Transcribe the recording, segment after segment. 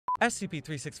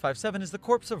SCP-3657 is the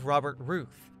corpse of Robert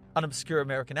Ruth, an obscure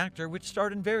American actor which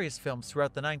starred in various films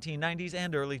throughout the 1990s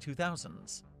and early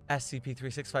 2000s.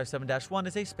 SCP-3657-1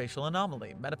 is a spatial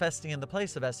anomaly, manifesting in the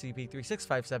place of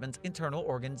SCP-3657's internal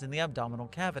organs in the abdominal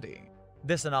cavity.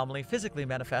 This anomaly physically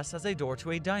manifests as a door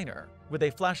to a diner, with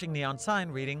a flashing neon sign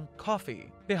reading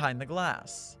 "Coffee" behind the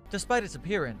glass. Despite its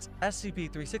appearance,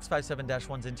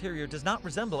 SCP-3657-1's interior does not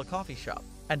resemble a coffee shop,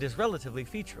 and is relatively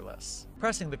featureless.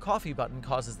 Pressing the coffee button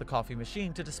causes the coffee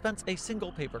machine to dispense a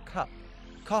single paper cup.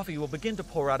 Coffee will begin to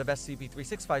pour out of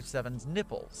SCP-3657's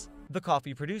nipples. The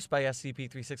coffee produced by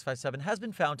SCP-3657 has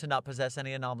been found to not possess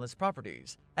any anomalous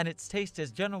properties, and its taste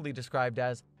is generally described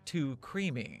as too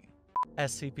creamy.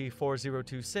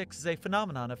 SCP-4026 is a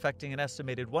phenomenon affecting an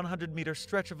estimated 100-meter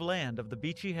stretch of land of the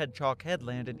Beachy Head Chalk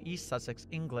Headland in East Sussex,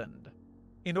 England.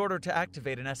 In order to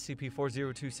activate an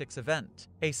SCP-4026 event,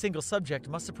 a single subject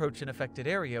must approach an affected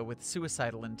area with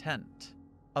suicidal intent.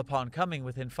 Upon coming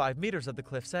within 5 meters of the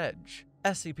cliff's edge,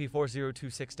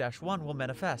 SCP-4026-1 will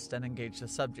manifest and engage the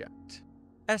subject.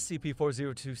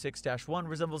 SCP-4026-1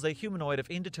 resembles a humanoid of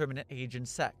indeterminate age and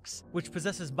sex, which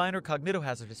possesses minor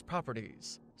cognitohazardous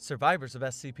properties. Survivors of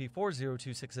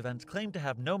SCP-4026 events claim to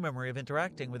have no memory of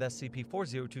interacting with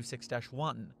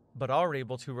SCP-4026-1, but are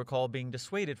able to recall being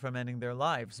dissuaded from ending their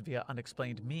lives via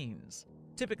unexplained means,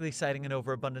 typically citing an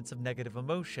overabundance of negative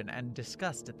emotion and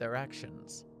disgust at their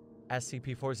actions.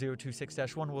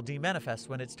 SCP-4026-1 will demanifest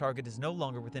when its target is no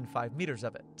longer within 5 meters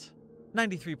of it.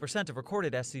 93% of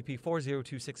recorded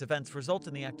SCP-4026 events result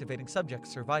in the activating subject's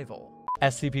survival.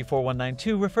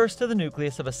 SCP-4192 refers to the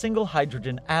nucleus of a single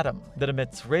hydrogen atom that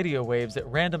emits radio waves at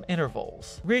random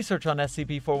intervals. Research on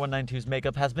SCP-4192's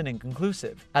makeup has been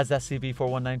inconclusive, as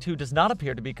SCP-4192 does not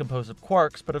appear to be composed of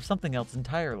quarks but of something else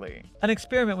entirely. An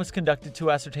experiment was conducted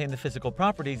to ascertain the physical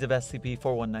properties of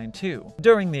SCP-4192.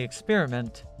 During the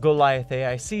experiment, Goliath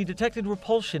AIC detected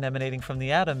repulsion emanating from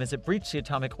the atom as it breached the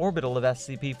atomic orbital of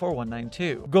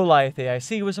SCP-4192. Goliath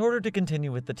AIC was ordered to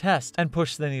continue with the test and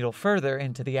push the needle further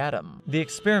into the atom. The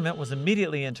experiment was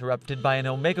immediately interrupted by an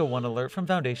Omega-1 alert from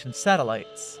Foundation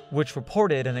satellites, which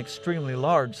reported an extremely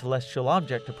large celestial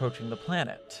object approaching the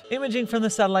planet. Imaging from the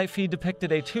satellite feed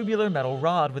depicted a tubular metal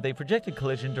rod with a projected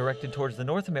collision directed towards the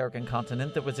North American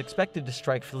continent that was expected to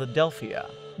strike Philadelphia,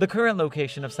 the current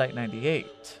location of Site-98.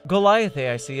 Goliath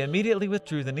AIC immediately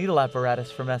withdrew the needle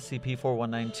apparatus from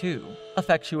SCP-4192,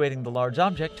 effectuating the large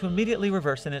object to immediately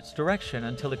reverse in its direction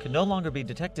until it could no longer be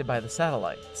detected by the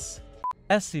satellites.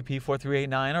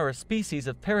 SCP-4389 are a species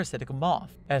of parasitic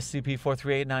moth.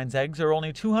 SCP-4389's eggs are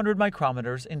only 200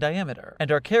 micrometers in diameter and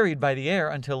are carried by the air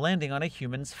until landing on a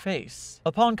human's face.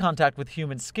 Upon contact with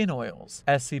human skin oils,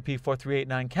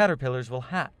 SCP-4389 caterpillars will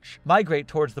hatch, migrate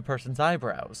towards the person's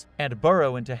eyebrows, and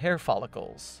burrow into hair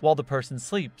follicles. While the person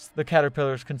sleeps, the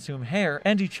caterpillars consume hair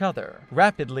and each other,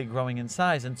 rapidly growing in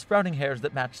size and sprouting hairs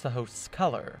that match the host's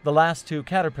color. The last 2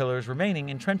 caterpillars remaining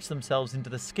entrench themselves into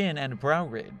the skin and brow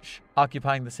ridge,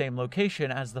 occupying the same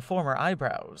location as the former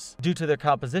eyebrows. Due to their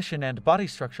composition and body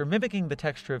structure mimicking the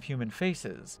texture of human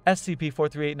faces,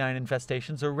 SCP-4389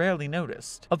 infestations are rarely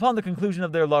noticed. Upon the conclusion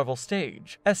of their larval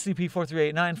stage,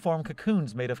 SCP-4389 form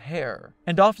cocoons made of hair,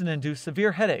 and often induce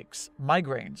severe headaches,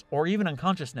 migraines, or even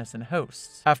unconsciousness in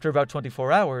hosts. After about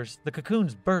 24 hours, the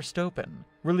cocoons burst open,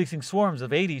 releasing swarms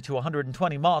of 80 to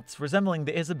 120 moths resembling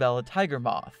the Isabella tiger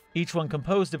moth, each one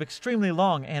composed of extremely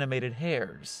long animated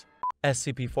hairs.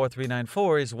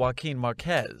 SCP-4394 is Joaquin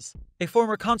Marquez, a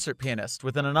former concert pianist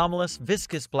with an anomalous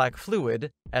viscous black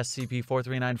fluid,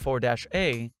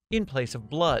 SCP-4394-A, in place of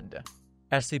blood.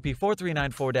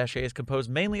 SCP-4394-A is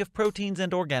composed mainly of proteins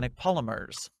and organic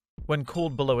polymers. When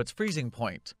cooled below its freezing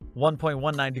point,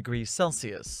 1.19 degrees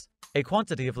Celsius, a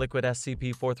quantity of liquid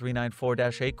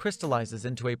SCP-4394-A crystallizes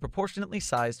into a proportionately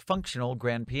sized functional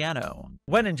grand piano.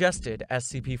 When ingested,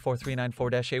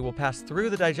 SCP-4394-A will pass through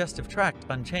the digestive tract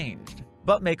unchanged,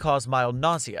 but may cause mild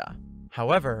nausea.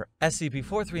 However,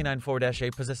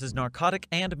 SCP-4394-A possesses narcotic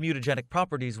and mutagenic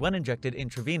properties when injected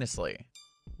intravenously.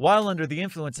 While under the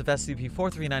influence of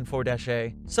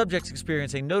SCP-4394-A, subjects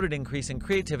experience a noted increase in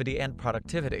creativity and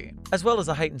productivity, as well as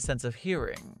a heightened sense of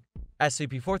hearing.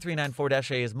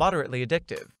 SCP-4394-A is moderately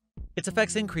addictive. Its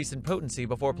effects increase in potency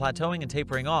before plateauing and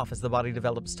tapering off as the body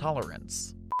develops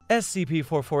tolerance.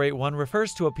 SCP-4481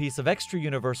 refers to a piece of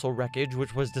extra-universal wreckage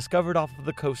which was discovered off of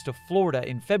the coast of Florida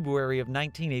in February of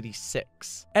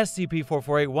 1986.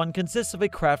 SCP-4481 consists of a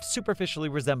craft superficially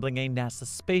resembling a NASA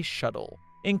space shuttle,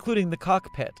 including the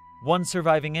cockpit, one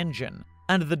surviving engine,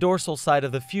 and the dorsal side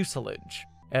of the fuselage.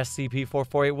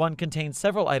 SCP-4481 contains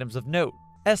several items of note.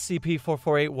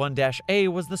 SCP-4481-A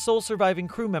was the sole surviving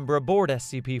crew member aboard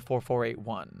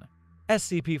SCP-4481.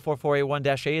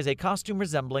 SCP-4481-A is a costume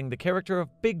resembling the character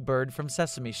of Big Bird from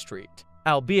Sesame Street,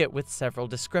 albeit with several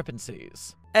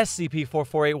discrepancies.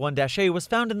 SCP-4481-A was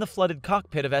found in the flooded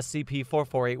cockpit of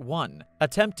SCP-4481,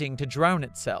 attempting to drown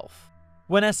itself.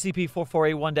 When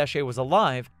SCP-4481-A was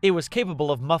alive, it was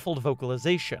capable of muffled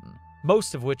vocalization,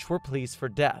 most of which were pleas for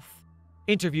death.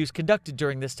 Interviews conducted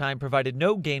during this time provided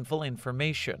no gainful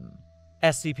information.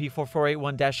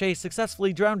 SCP-4481-A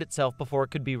successfully drowned itself before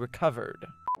it could be recovered.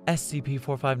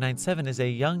 SCP-4597 is a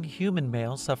young human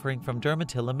male suffering from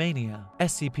dermatillomania.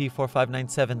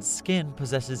 SCP-4597's skin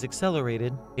possesses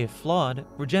accelerated, if flawed,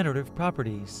 regenerative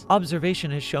properties.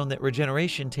 Observation has shown that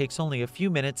regeneration takes only a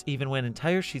few minutes even when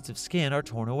entire sheets of skin are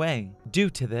torn away. Due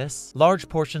to this, large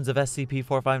portions of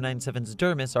SCP-4597's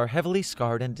dermis are heavily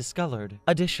scarred and discolored.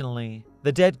 Additionally,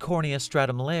 the dead cornea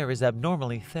stratum layer is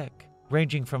abnormally thick,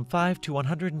 ranging from 5 to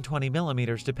 120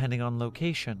 millimeters depending on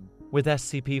location, with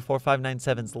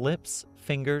SCP-4597's lips,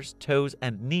 fingers, toes,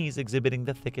 and knees exhibiting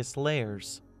the thickest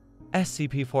layers.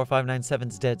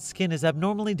 SCP-4597's dead skin is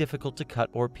abnormally difficult to cut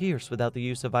or pierce without the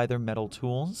use of either metal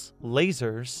tools,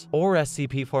 lasers, or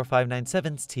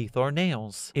SCP-4597's teeth or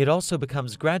nails. It also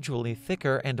becomes gradually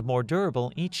thicker and more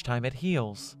durable each time it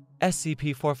heals.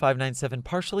 SCP-4597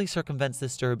 partially circumvents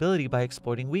this durability by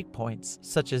exploiting weak points,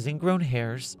 such as ingrown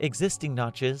hairs, existing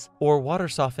notches, or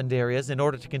water-softened areas in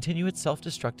order to continue its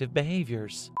self-destructive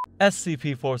behaviors.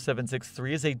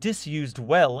 SCP-4763 is a disused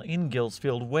well in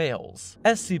Gillsfield, Wales.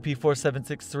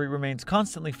 SCP-4763 remains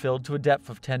constantly filled to a depth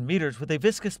of 10 meters with a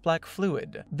viscous black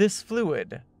fluid. This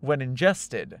fluid, when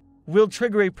ingested, will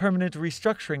trigger a permanent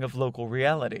restructuring of local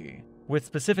reality, with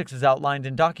specifics as outlined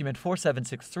in Document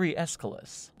 4763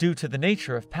 Aeschylus. Due to the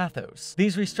nature of pathos,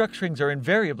 these restructurings are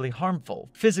invariably harmful,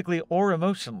 physically or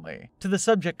emotionally, to the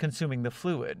subject consuming the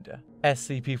fluid.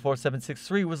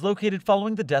 SCP-4763 was located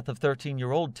following the death of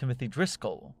 13-year-old Timothy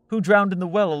Driscoll, who drowned in the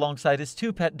well alongside his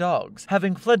 2 pet dogs,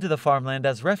 having fled to the farmland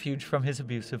as refuge from his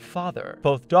abusive father.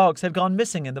 Both dogs had gone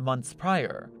missing in the months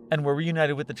prior, and were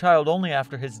reunited with the child only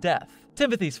after his death.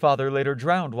 Timothy's father later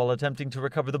drowned while attempting to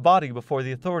recover the body before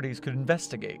the authorities could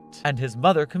investigate, and his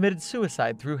mother committed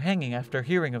suicide through hanging after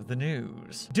hearing of the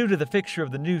news. Due to the fixture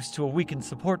of the noose to a weakened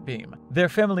support beam, their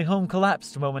family home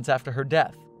collapsed moments after her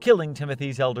death, killing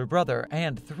Timothy's elder brother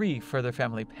and 3 further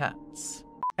family pets.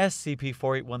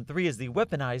 SCP-4813 is the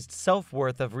weaponized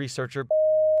self-worth of researcher.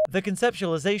 The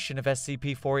conceptualization of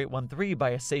SCP-4813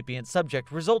 by a sapient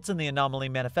subject results in the anomaly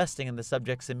manifesting in the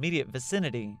subject's immediate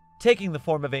vicinity, taking the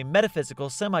form of a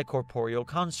metaphysical semi-corporeal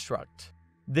construct.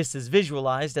 This is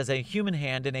visualized as a human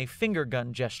hand in a finger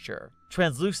gun gesture,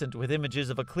 translucent with images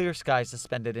of a clear sky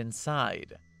suspended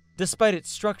inside. Despite its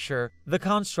structure, the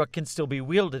construct can still be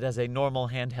wielded as a normal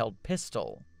handheld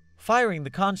pistol. Firing the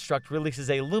construct releases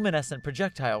a luminescent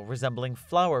projectile resembling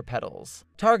flower petals.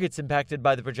 Targets impacted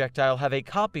by the projectile have a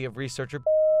copy of researcher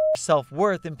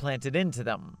self-worth implanted into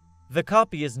them. The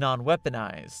copy is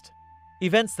non-weaponized.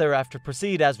 Events thereafter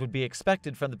proceed as would be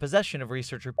expected from the possession of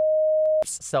researcher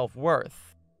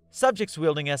self-worth. Subjects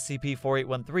wielding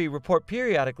SCP-4813 report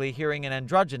periodically hearing an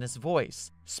androgynous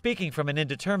voice, speaking from an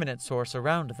indeterminate source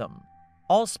around them.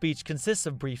 All speech consists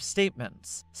of brief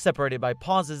statements, separated by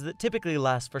pauses that typically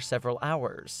last for several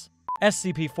hours.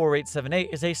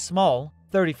 SCP-4878 is a small,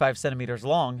 35 centimeters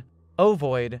long,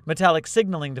 ovoid, metallic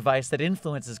signaling device that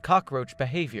influences cockroach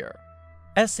behavior.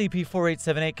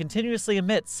 SCP-4878 continuously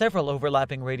emits several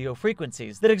overlapping radio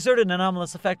frequencies that exert an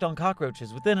anomalous effect on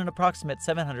cockroaches within an approximate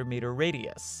 700-meter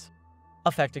radius.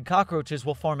 Affected cockroaches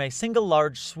will form a single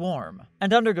large swarm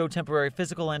and undergo temporary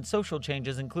physical and social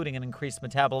changes including an increased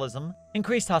metabolism,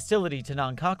 increased hostility to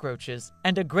non-cockroaches,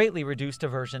 and a greatly reduced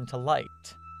aversion to light.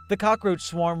 The cockroach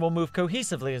swarm will move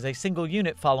cohesively as a single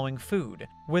unit following food,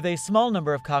 with a small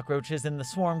number of cockroaches in the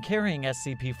swarm carrying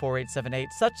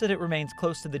SCP-4878 such that it remains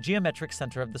close to the geometric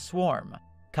center of the swarm.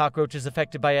 Cockroaches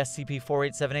affected by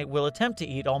SCP-4878 will attempt to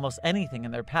eat almost anything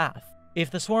in their path. If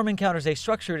the swarm encounters a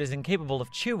structure it is incapable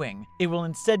of chewing, it will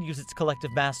instead use its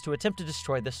collective mass to attempt to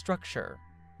destroy the structure.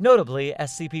 Notably,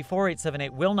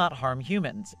 SCP-4878 will not harm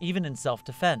humans, even in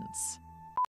self-defense.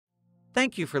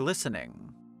 Thank you for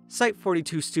listening.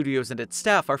 Site42 Studios and its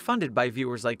staff are funded by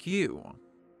viewers like you.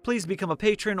 Please become a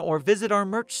patron or visit our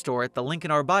merch store at the link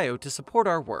in our bio to support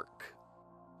our work.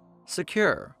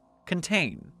 Secure,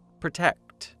 contain, protect.